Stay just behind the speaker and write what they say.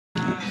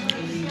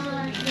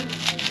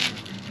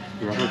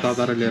घरमा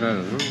तातारा लिएर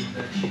आयो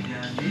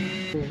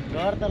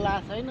घर त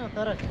लास छैन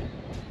तर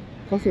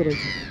कस्तो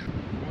रहेछ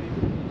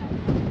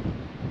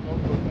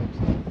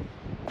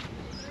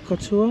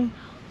कछुवा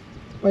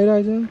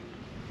आइरहेछ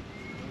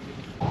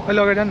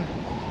अहिले अगाडि जानु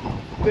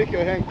Take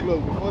your hand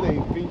close before they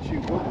pinch you.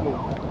 Go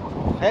close.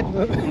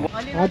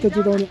 हात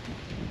चिताउने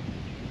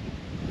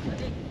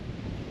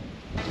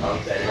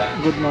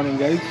गुड मर्निङ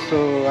गाइज सो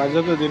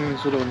आजको दिन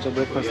सुरु हुन्छ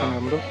ब्रेकफास्टमा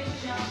हाम्रो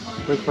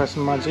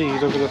ब्रेकफास्टमा चाहिँ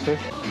हिजोको जस्तै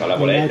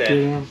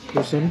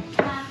पर्सन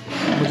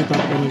म चाहिँ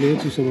तापक्रम लिएँ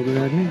चिसो भएको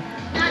राख्ने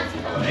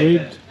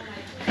ब्रेड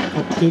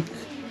कपकेक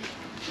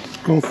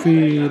कफी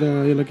र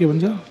यसलाई के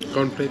भन्छ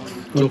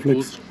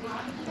कर्नफ्लेक्स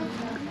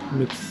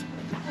मिक्स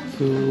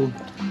सो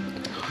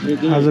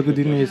आजको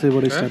दिन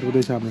यसैबाट स्टार्ट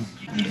हुँदैछ हाम्रो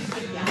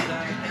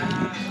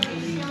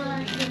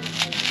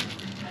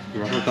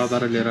घरमा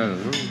तातारा लिएर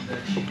आयो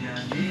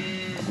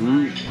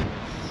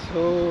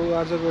सो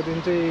आजको दिन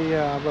चाहिँ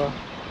अब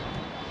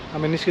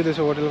हामी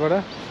निस्किँदैछौँ होटलबाट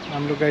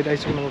हाम्रो गाइड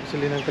आइसक्नु भएको छ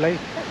लिनको लागि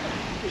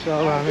सो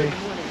अब हामी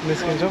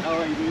निस्किन्छौँ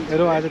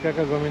हेरौँ आज कहाँ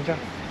कहाँ घुमिन्छ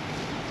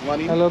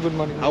hello good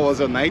morning How was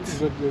your night?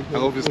 I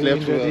hope you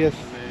slept well. Yes.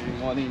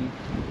 Morning.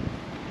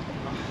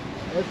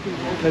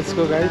 Let's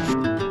go guys.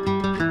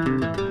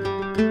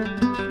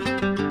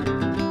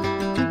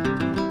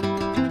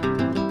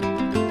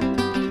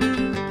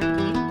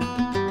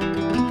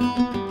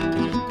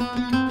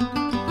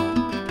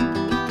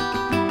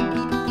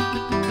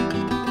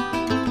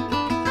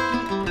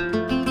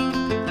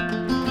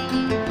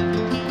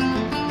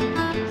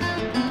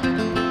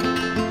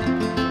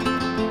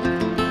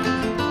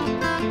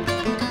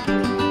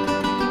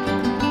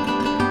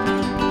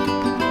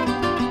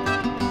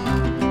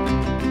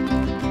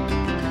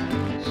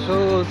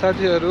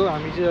 साथीहरू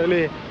हामी चाहिँ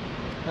अहिले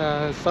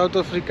साउथ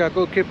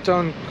अफ्रिकाको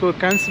केपटाउनको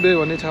कान्स बे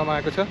भन्ने ठाउँमा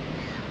आएको छ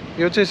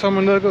यो चाहिँ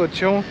समुद्रको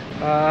छेउ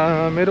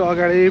मेरो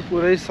अगाडि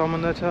पुरै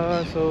समुद्र छ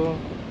सो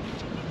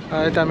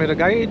यता मेरो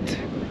गाइड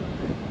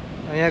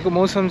यहाँको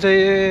मौसम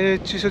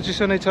चाहिँ चिसो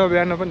चिसो नै छ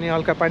बिहान पनि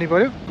हल्का पानी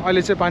पर्यो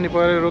अहिले चाहिँ पानी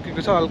परेर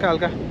रोकेको छ हल्का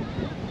हल्का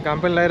घाम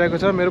पनि लागिरहेको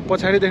छ मेरो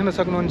पछाडि देख्न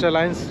सक्नुहुन्छ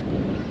लायन्स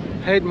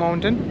हेड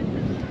माउन्टेन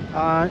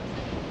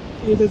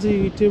यता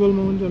चाहिँ टेबल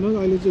माउन्टेन हो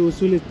अहिले चाहिँ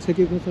हुसुले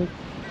छेकेको छ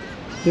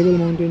टेबल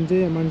माउन्टेन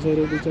चाहिँ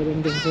मान्छेहरू बिचरा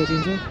देख्न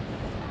सकिन्छ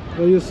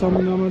र यो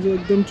समुद्रमा चाहिँ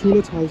एकदम ठुलो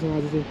छाल छ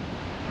आज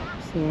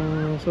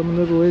चाहिँ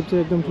समुद्रको वेभ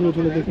चाहिँ एकदम ठुलो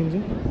ठुलो देखिन्छ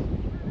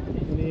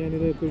अनि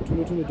यहाँनिर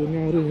ठुलो ठुलो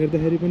ढुङ्गाहरू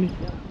हेर्दाखेरि पनि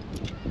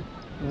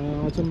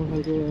अचम्म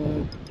खालको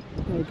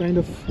काइन्ड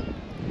अफ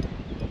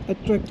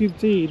एट्र्याक्टिभ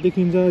चाहिँ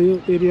देखिन्छ यो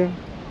एरिया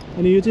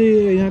अनि यो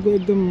चाहिँ यहाँको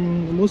एकदम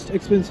मोस्ट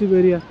एक्सपेन्सिभ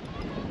एरिया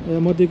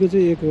मध्येको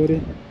चाहिँ एक हो अरे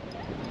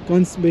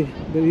कान्स बे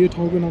यो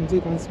ठाउँको नाम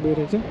चाहिँ कान्स बे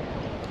रहेछ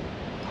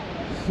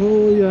सो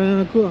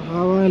यहाँको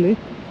हावाले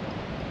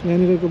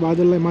यहाँनिरको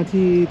बादललाई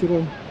माथितिर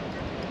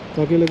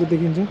धकेलेको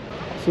देखिन्छ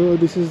so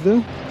this is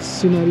the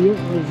scenario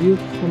view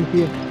from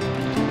here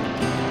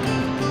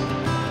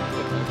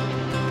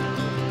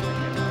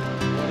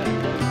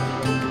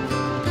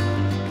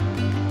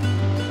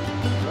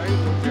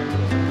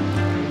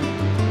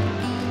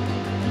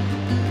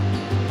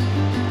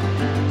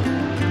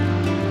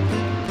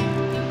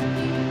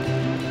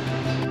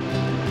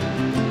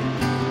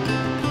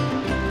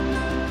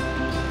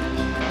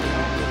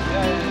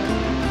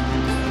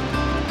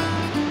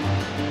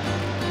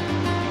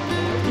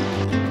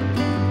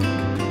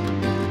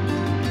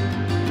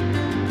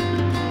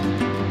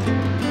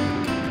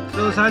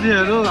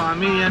साथीहरू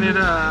हामी यहाँनिर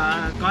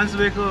कान्स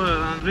बेको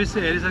दृश्य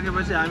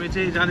हेरिसकेपछि हामी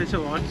चाहिँ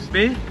जाँदैछौँ हाउट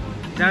बे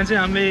जहाँ चाहिँ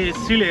हामीले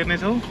सिल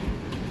हेर्नेछौँ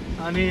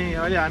अनि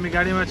अहिले हामी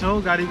गाडीमा छौँ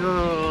गाडीको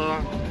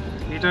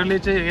हिटरले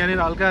चाहिँ यहाँनिर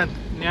हल्का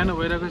न्यानो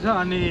भइरहेको छ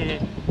अनि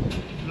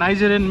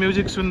नाइजेरियन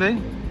म्युजिक सुन्दै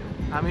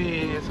हामी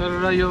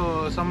सरर यो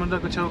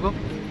समुद्रको छेउको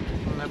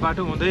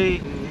बाटो हुँदै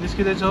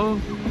निस्किँदैछौँ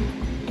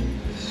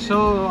सो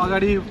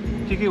अगाडि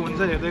के हुन्छ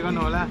हेर्दै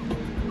गर्नु होला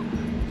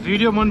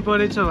भिडियो मन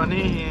परेछ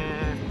भने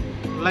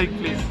लाइक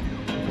प्लिज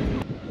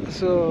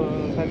सो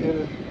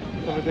साथीहरू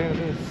तपाईँ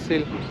देख्नुहुन्छ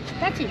सिल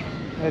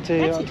यो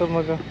चाहिँ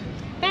अचम्मको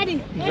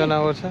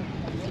जनावर छ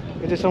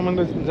यो चाहिँ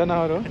समुद्र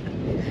जनावर हो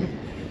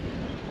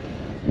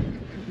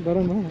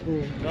गरम हो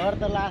घर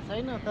त लास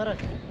छैन तर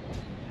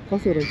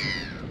कस्तो रहेछ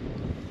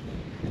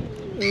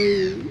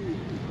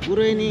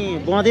पुरै नि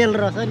बँदेल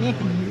रहेछ नि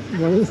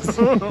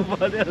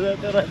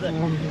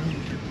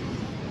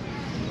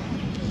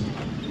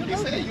You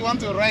say you want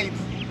to ride.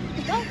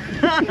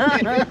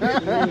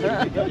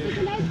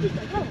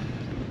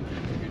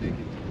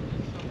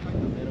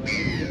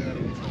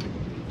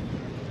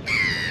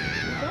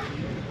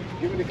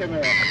 Give me the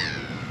camera.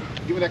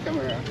 Give me that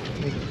camera.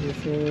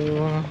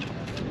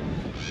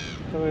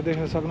 तपाईँ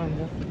देख्न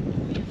सक्नुहुन्छ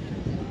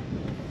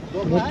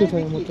मोटो छ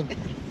मोटो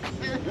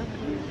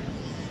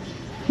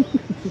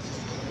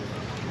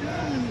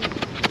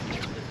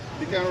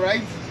You can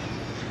ride.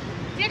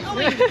 Get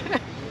away.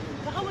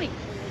 Go away.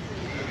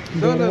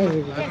 No.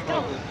 Yes, go.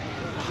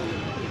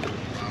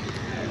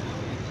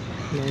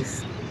 Nice.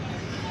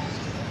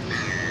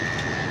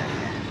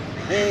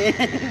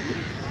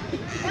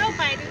 Don't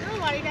bite it.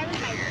 Don't worry. That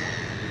will bite.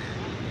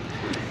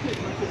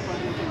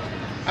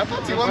 I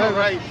thought you wanted to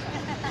ride.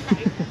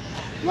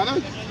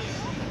 Manoj,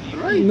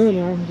 right? No,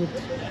 I'm good.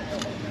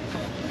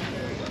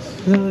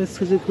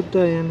 यसको चाहिँ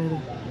खुट्टा यहाँनिर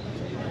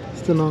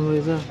यस्तो नङ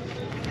रहेछ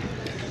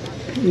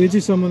यो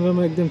चाहिँ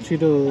समुद्रमा एकदम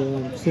छिटो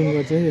स्विम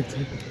गर्छ है यो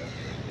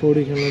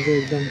पौडी खेल्न चाहिँ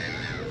एकदम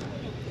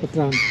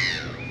खतरा हुन्छ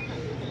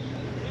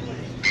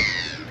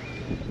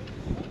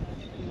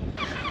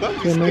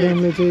त्यो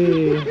म्याडमले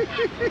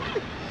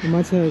चाहिँ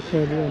माछा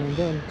खुवाइदियो भन्नुहुन्छ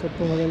अनि चप्प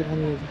मजाले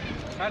खाने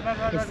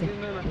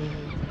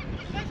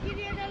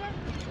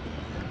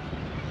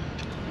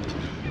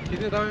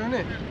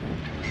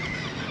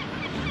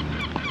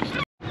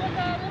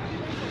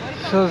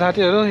सो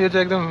साथीहरू यो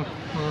चाहिँ एकदम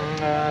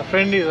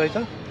फ्रेन्डली रहेछ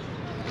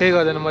केही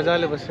गर्दैन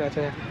मजाले बसिरहेको छ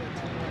यहाँ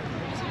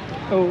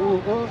ओ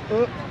ओ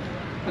ओ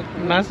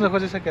नाच्न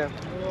खोजिसक्यो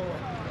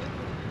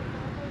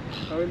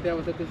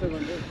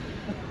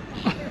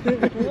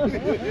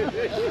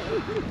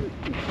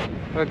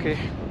ओके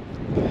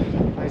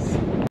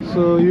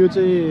सो यो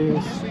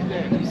चाहिँ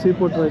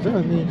सीपोर्ट रहेछ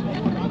अनि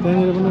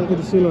त्यहाँनिर पनि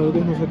अलिकति सिलहरू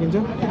देख्न सकिन्छ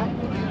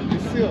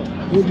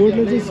यो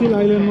बोटले चाहिँ सिल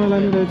आइल्यान्डमा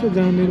लाने रहेछ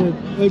जहाँनिर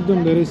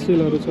एकदम धेरै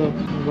सिलहरू छ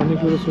भन्ने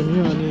कुरो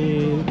सुन्यो अनि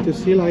त्यो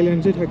सिल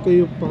आइल्यान्ड चाहिँ ठ्याक्कै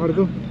यो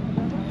पहाडको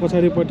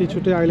पछाडिपट्टि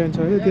छुट्टै आइल्यान्ड छ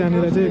अरे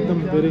त्यहाँनिर चाहिँ एकदम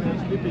धेरै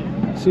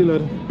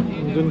सिलहरू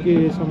जुन कि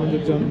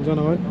सामुद्रिक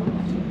जनावर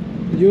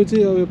यो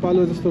चाहिँ अब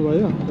पालो जस्तो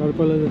भयो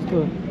घरपालो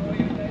जस्तो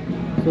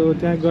सो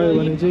त्यहाँ गयो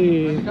भने चाहिँ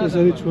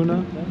यसरी छुन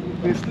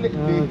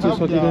चाहिँ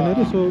सकिँदैन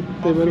अरे सो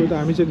त्यही भएर उता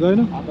हामी चाहिँ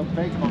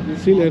गएन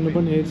सिल हेर्नु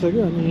पनि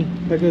हेरिसक्यो अनि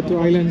ट्याक्कै त्यो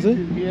आइल्यान्ड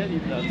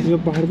चाहिँ यो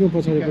पहाडको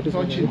पछाडिपट्टि छ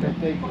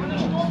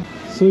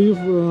सो यो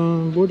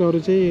बोटहरू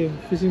चाहिँ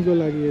फिसिङको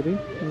लागि अरे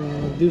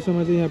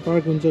दिउँसोमा चाहिँ यहाँ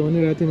पार्क हुन्छ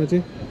भने रातिमा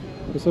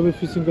चाहिँ सबै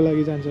फिसिङको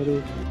लागि जान्छ अरे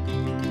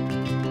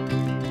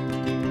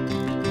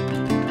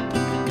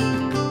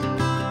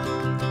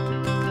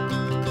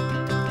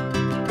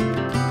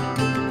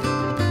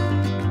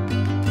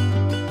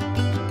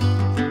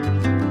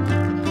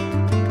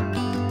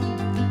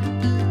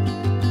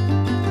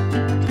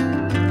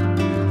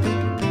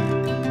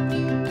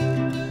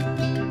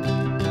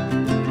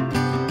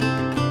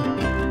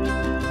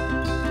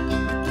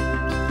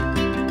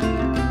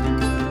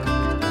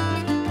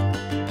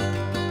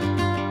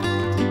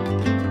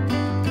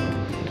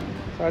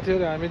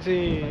साथीहरू हामी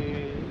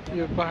चाहिँ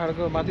यो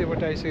पहाडको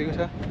माथिबाट आइसकेको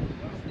छ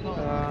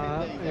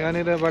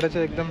यहाँनिरबाट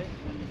चाहिँ एकदम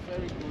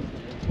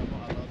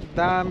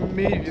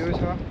दामी भ्यू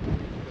छ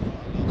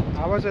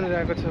हावा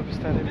चलिरहेको छ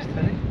बिस्तारै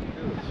बिस्तारै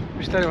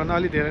बिस्तारै भन्दा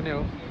अलि धेरै नै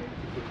हो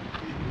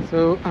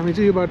सो हामी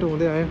चाहिँ यो बाटो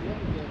हुँदै आयो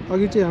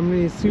अघि चाहिँ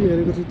हामीले सिल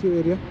हेरेको थियो त्यो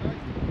एरिया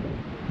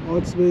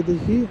हट्स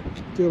बेदेखि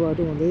त्यो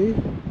बाटो हुँदै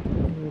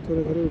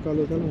थोरै थोरै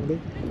उकालो उकालो हुँदै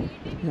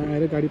यहाँ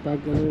आएर गाडी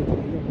पार्क गरेर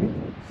हामी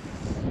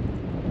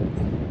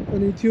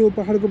अनि त्यो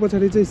पहाडको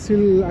पछाडि चाहिँ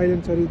सिल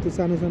आइल्यान्ड छ अरे त्यो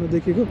सानो सानो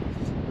देखेको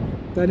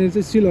त्यहाँनिर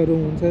चाहिँ सिलहरू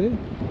हुन्छ अरे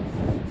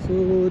सो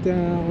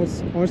त्यहाँ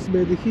हर्स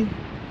बेदेखि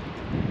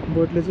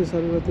बोटले चाहिँ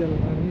सरेर त्यहाँ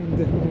लाने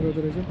देखाउने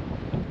गर्दो रहेछ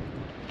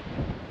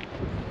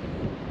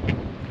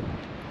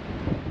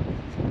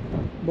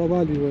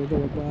बबाली भयो त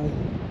बबाल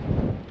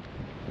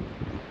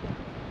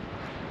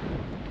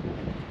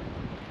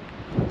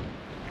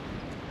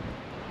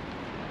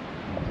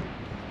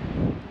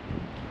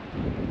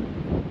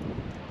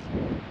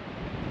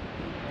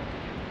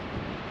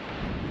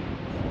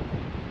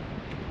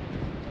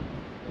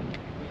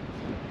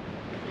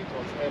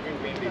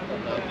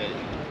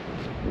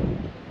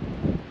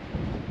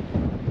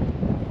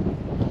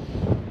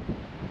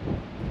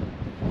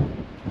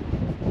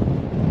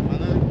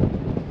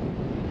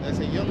There's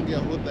a young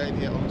girl who died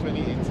here on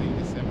 28th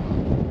December.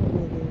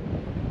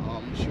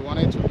 She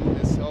wanted to do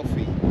a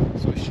selfie,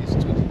 so she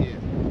stood here.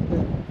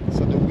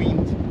 So the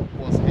wind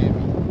was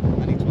heavy,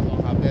 and it was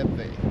on her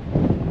birthday.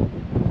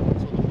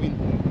 So the wind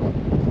blew.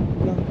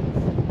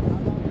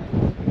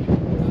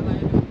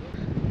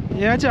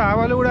 यहाँ चाहिँ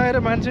हावाले उडाएर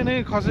मान्छे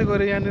नै खसेको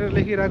अरे यहाँनिर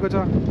लेखिरहेको छ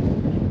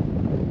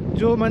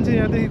जो मान्छे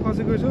यहाँदेखि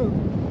खसेको छ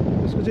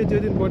त्यसको चाहिँ त्यो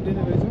दिन बर्थडे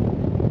नै रहेछ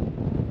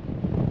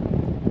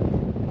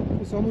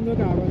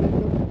समुद्रको हावाले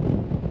एकदम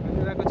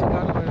हानिरहेको चाहिँ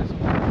गाह्रो भइरहेछ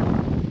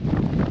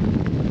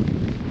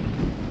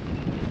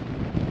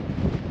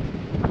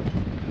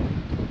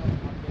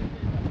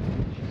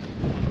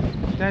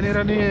त्यहाँनिर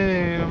नि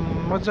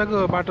मजाको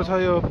बाटो छ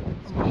यो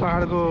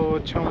पहाडको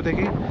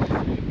छेउदेखि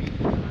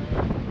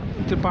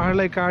त्यो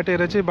पहाडलाई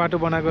काटेर चाहिँ बाटो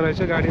बनाएको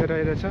रहेछ गाडीहरू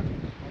आइरहेछ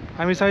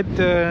हामी सायद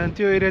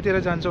त्यो एरियातिर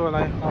जान्छौँ होला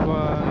अब यो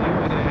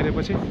एरिया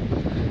हेरेपछि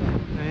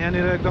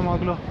यहाँनिर एकदम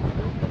अग्लो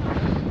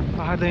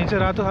पहाडदेखि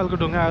चाहिँ रातो खालको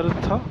ढुङ्गाहरू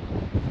छ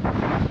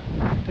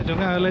त्यो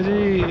ढुङ्गाहरूलाई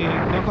चाहिँ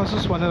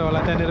नखसोस् भनेर होला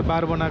त्यहाँनिर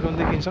बार बनाएको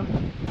देखिन्छ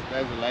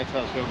That's the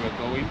lighthouse where we're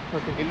going.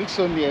 Okay. It looks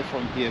so near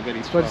from here, but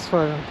it's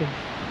far. Okay.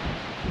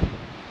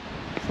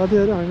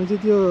 साथीहरू हामी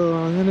चाहिँ त्यो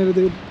यहाँनिर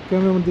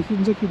क्यामेरामा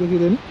देखिन्छ कि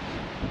देखिँदैन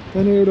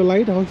त्यहाँनिर एउटा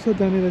लाइट हाउस छ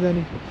त्यहाँनिर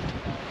जाने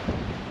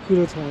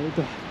कुरो छ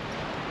उता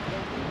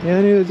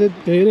यहाँनिर चाहिँ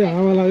धेरै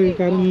हावा लागेको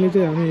कारणले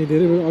चाहिँ हामी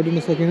धेरै बेर अडिन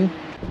सकेनौँ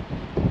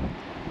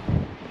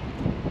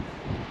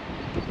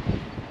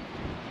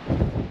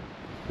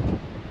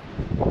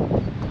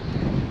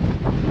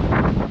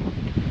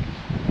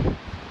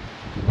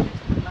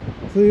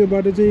सो यो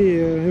बाटो चाहिँ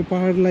यो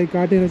पहाडलाई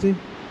काटेर चाहिँ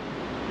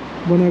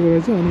बनाएको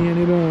रहेछ अनि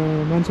यहाँनिर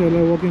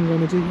मान्छेहरूलाई वकिङ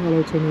गर्न चाहिँ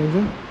अलाउड छैन रहेछ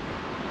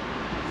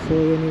सो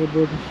यहाँनिर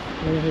बोर्ड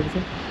लगाएको छ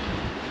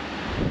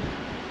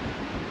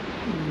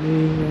अनि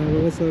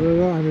यहाँबाट सर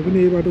हामी पनि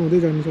यही बाटो हुँदै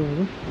जान्छौँ अब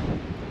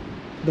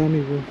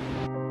दामी भयो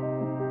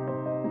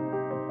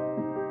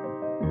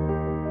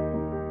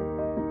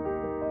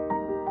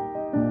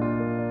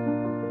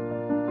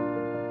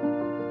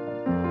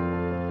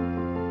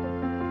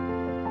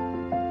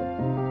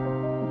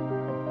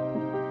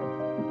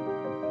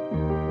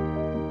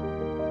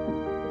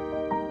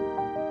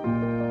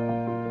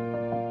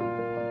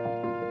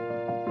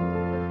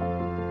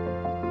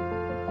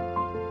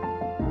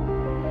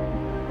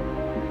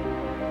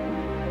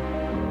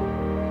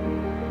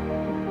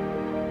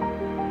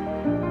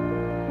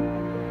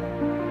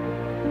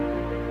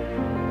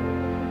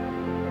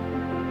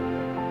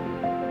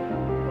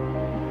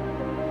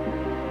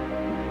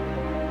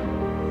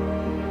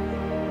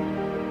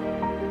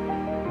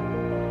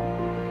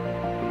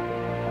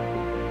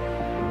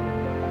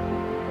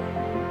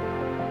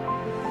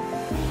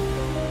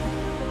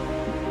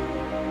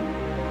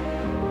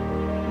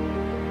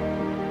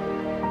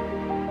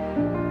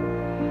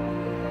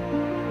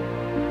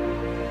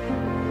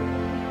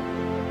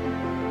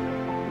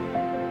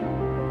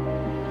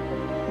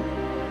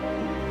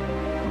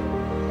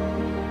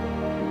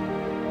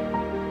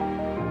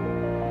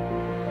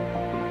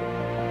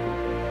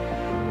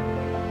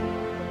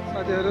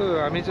साथीहरु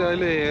हामी चाहिँ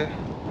अहिले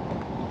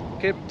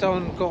केप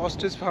टाउनको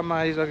अस्ट्रिच फार्ममा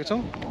आइसकेका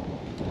छौं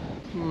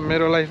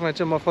मेरो लाइफमा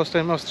चाहिँ म फर्स्ट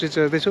टाइम अस्ट्रिच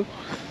हेर्दै छु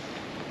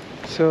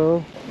सो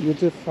यो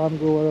चाहिँ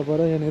फार्मको वरपर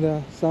यहाँनिर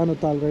सानो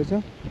ताल रहेछ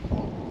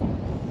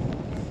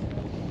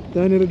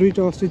त्यहाँनिर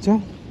दुईटा अस्ट्रिच छ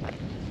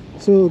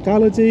सो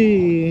कालो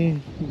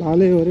चाहिँ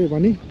भाले हो रे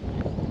भनी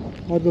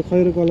अर्को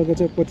खैरो कलरको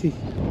चाहिँ पथी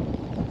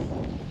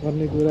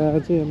भन्ने कुरा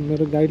चाहिँ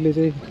मेरो गाइडले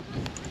चाहिँ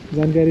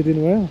जानकारी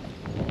दिनुभयो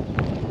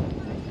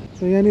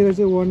सो यहाँनिर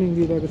चाहिँ वार्निङ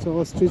दिइरहेको छ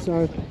अस्ट्रिच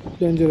आर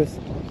डेन्जरस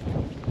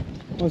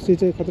अस्ट्रिच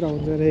चाहिँ खतरा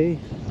हुन्छ अरे है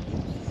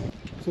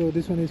so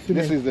this one is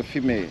female This is the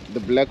female.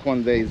 The black one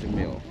there is the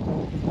male.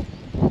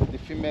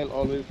 The female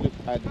always looks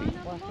ugly.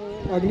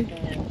 Ugly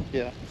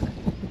Yeah.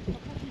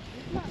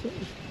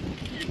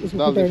 उसको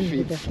Does खुट्टा it पनि fit?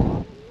 खुट्टा।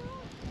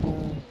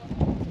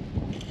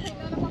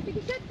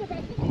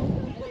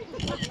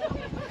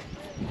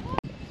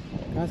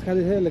 घाँस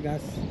खाँदैछ यसले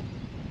घाँस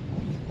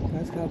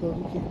खाएको हो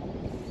कि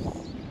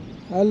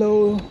हेलो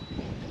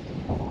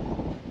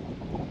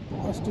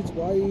अस्ट्रिच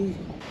भाइ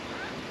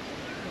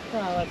कस्तो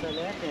आवाज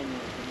चल्यो यार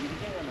त्यहाँनिर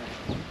के गर्नु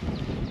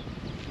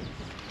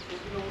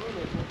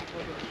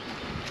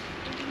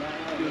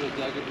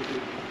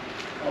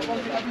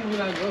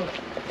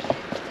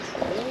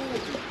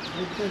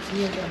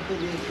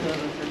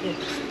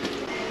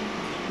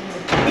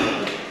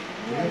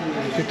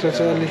भित्र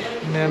चाहिँ अलि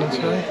न्यानो छ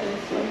है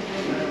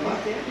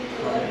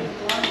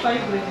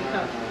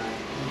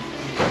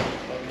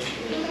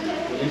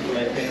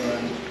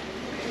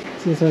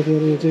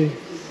साथीहरू यो चाहिँ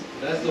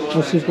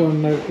अस्ट्रिचको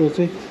अन्डाको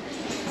चाहिँ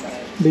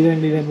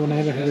डिजाइन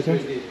बनाइराखेको छ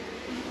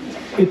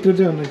यत्रो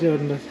चाहिँ अन्डा चाहिँ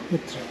अन्डा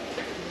यत्रो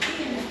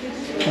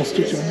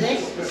ostrich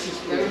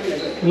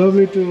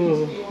lovely to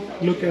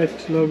look at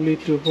lovely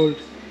to hold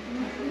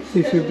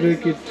if you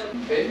brake it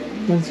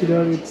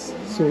consider it's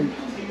sold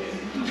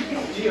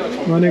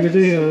भनेको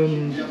चाहिँ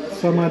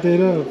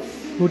समातेर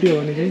फुट्यो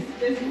भने चाहिँ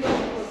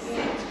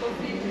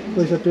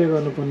पैसा पे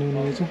गर्नुपर्ने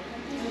हुने रहेछ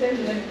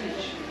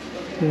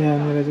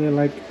यहाँनिर चाहिँ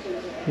लाइट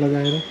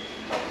लगाएर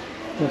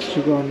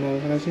अस्ट्रिचको अन्डा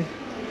चाहिँ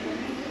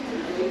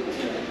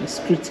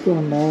स्ट्रिचको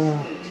अन्डा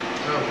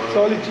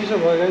अलिक चिसो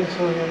भयो गाइस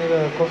सो यहाँनिर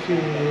कफी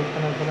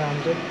खाना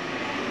हामी चाहिँ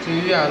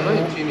चिनी हाल्नु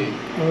है चिनी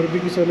हाम्रो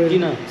बिकी सरले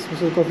किन?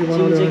 स्पेसल कफी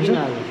बनाउँदै चिनी हुन्छ चाहिँ किन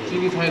हाल्नु?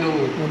 चिनी छैन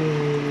अनि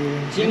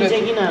चिनी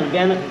चाहिँ किन हाल्नु?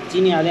 बिहान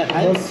चिनी हालेर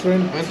खायो 10 रुपियाँ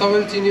होइन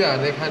तपाईँले चिनी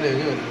हाल्दै खाने हो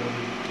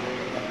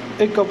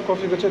कि एक कप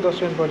कफीको चाहिँ 10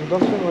 रुपियाँ पर्यो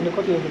 10 रुपियाँ भने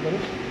कति रुपियाँ पर्यो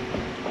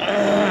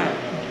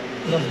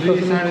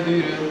 2 साढे 2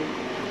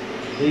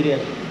 दुई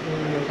रियल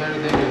साढे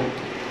 2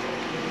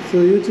 सो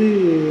यो चाहिँ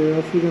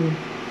अफ्रिकन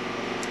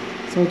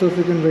साउथ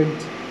अफ्रिकन रेन्ट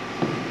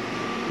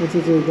यो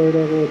चाहिँ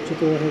गैडाको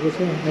चितो राखेको छ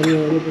हरियो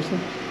पर्छ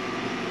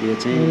यो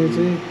अनि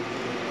चाहिँ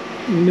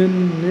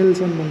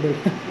नेल्सन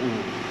मण्डेला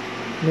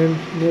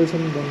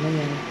नेल्सन भन्न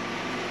पनि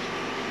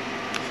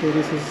so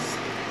this is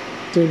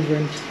 10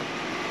 rent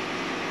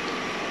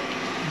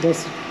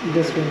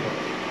 10 rent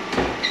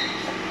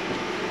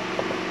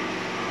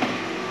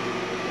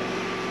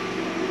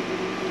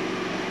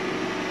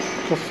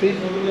coffee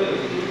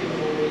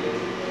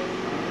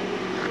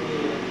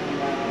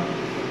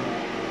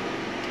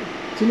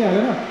चिनी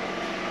हालेन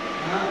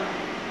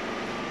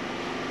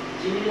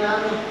चिनी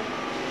लानु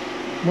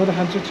म त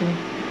खान्छु चिनी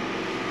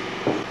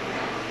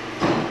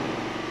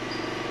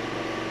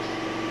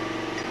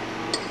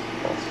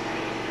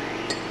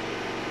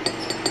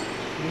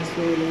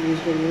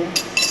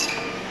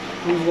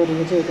युज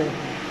गरेको चाहिँ यता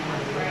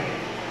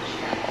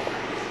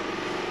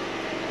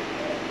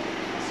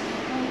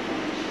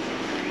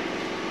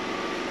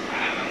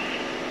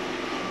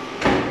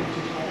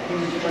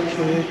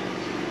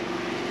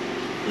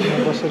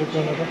बसेर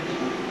पिउन त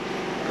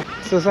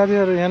सो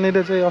साथीहरू यहाँनिर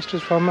चाहिँ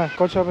अस्ट्रिच फार्ममा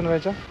कछुवा पनि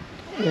रहेछ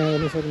यहाँ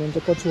हेर्न सक्नुहुन्छ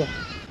कछुवा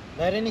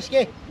बाहिर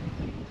निस्के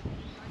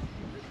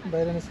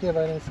बाहिर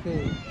निस्के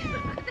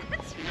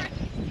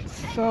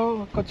सो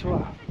कछुवा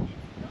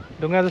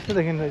ढुङ्गा जस्तो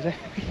देखिन्छ चाहिँ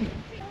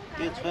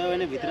त्यो छोयो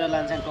भने भित्र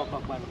लान्छ कक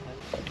पार्नु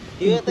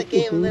यो त के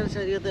हुँदैन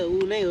सर यो त ऊ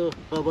नै हो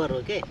रबर हो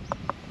के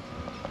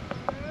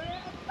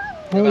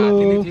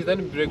हात्तीले थिच्दा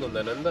नि ब्रेक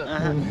हुँदैन नि त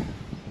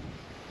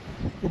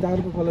यता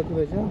अर्को कलरको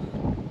रहेछ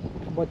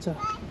बच्चा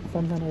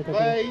सानसानो यता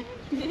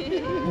Bye.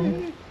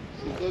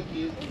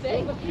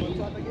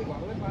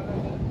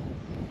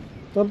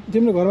 तर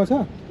तिम्रो घरमा छ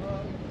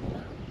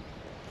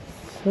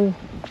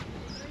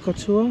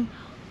कछुवा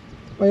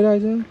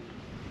पाइरहेछ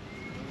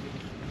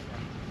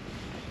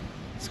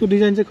यसको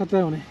डिजाइन चाहिँ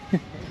खतरा हुने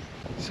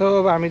सो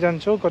अब हामी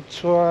जान्छौँ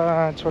कछुवा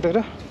छोडेर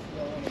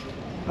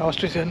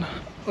अस्ट्रिच हेर्न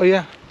ओ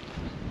या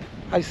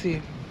I C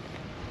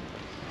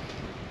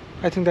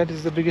I think that is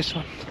the biggest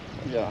one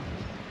Yeah.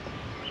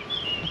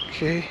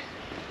 Okay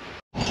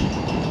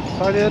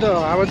साथीहरू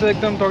हावा चाहिँ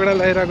एकदम तगडा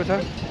लागिरहेको छ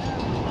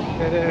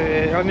के अरे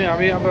अनि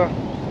हामी अब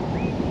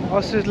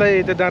अस्ट्रिचलाई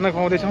त्यो दाना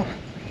खुवाउँदैछौँ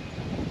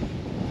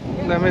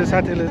मेरो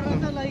साथीहरूले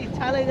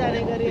छालै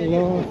जाने गरी ल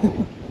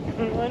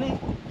अनि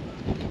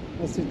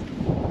अस्ट्रिच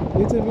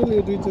यो चाहिँ मेल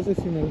यो दुईटा चाहिँ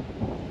फिमेल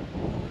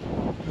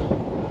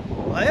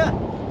भयो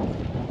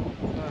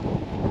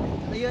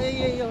यो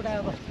एउटा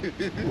अब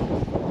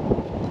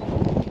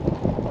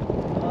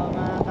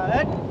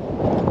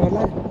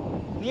घरलाई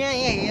यहाँ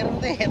हेर्नु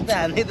त हेर्दा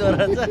हान्दै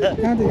दोहोरो छ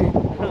कहाँदेखि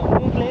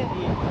मुखले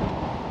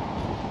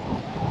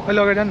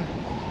अहिले अगाडि जानु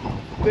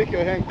Take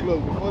your hand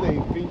close before they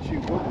pinch you.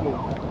 Go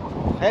close.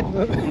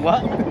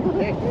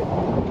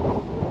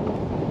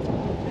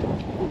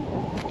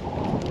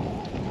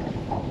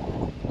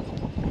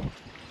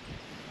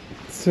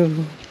 So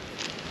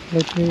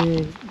let me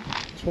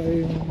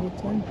try one more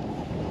time.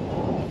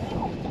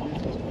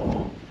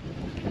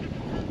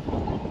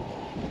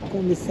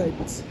 From this side.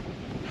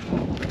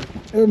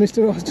 Oh,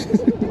 Mr.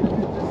 Ostrich.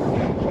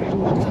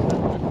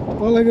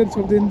 All I got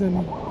chopped in then.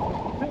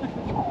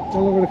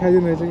 तलबाट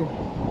खाइदिनु रहेछ कि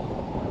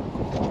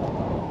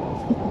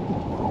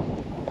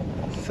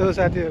सो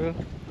साथीहरू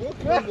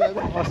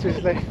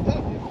अस्ट्रिचलाई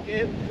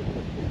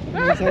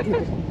साथी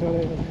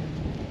डराएर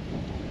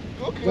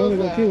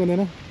जाँदा के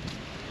हुँदैन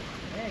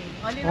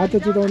हात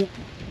त चुटाउने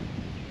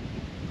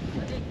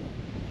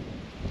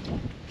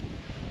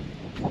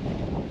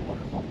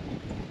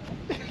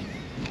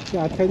त्यो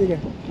हात खाइदियो क्या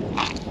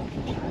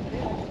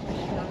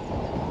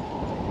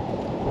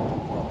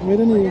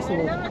मेरो नि यस्तो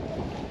भयो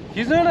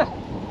खिच्नु न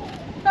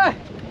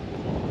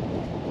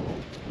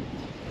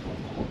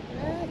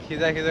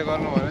खिचा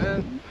गर्नु भने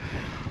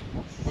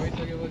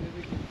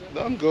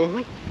Don't go.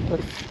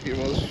 He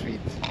was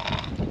sweet.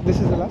 This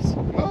is the last?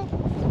 No?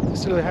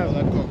 Still we have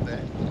That go up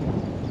there.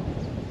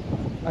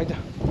 आइज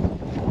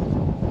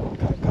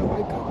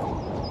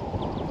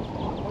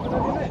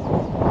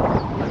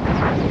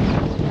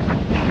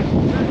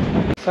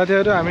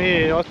साथीहरू हामी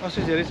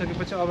अस्ट्रिच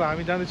हेरिसकेपछि अब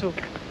हामी जाँदैछौँ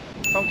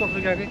साउथ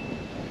अफ्रिकाकै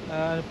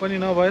पनि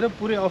नभएर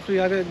पुरै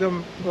अफ्रिकाकै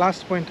एकदम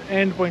लास्ट पोइन्ट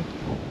एन्ड पोइन्ट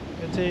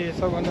यो चाहिँ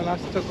सबभन्दा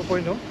लास्टको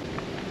पोइन्ट हो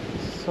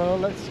सो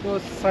लेट्स गो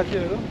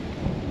साथीहरू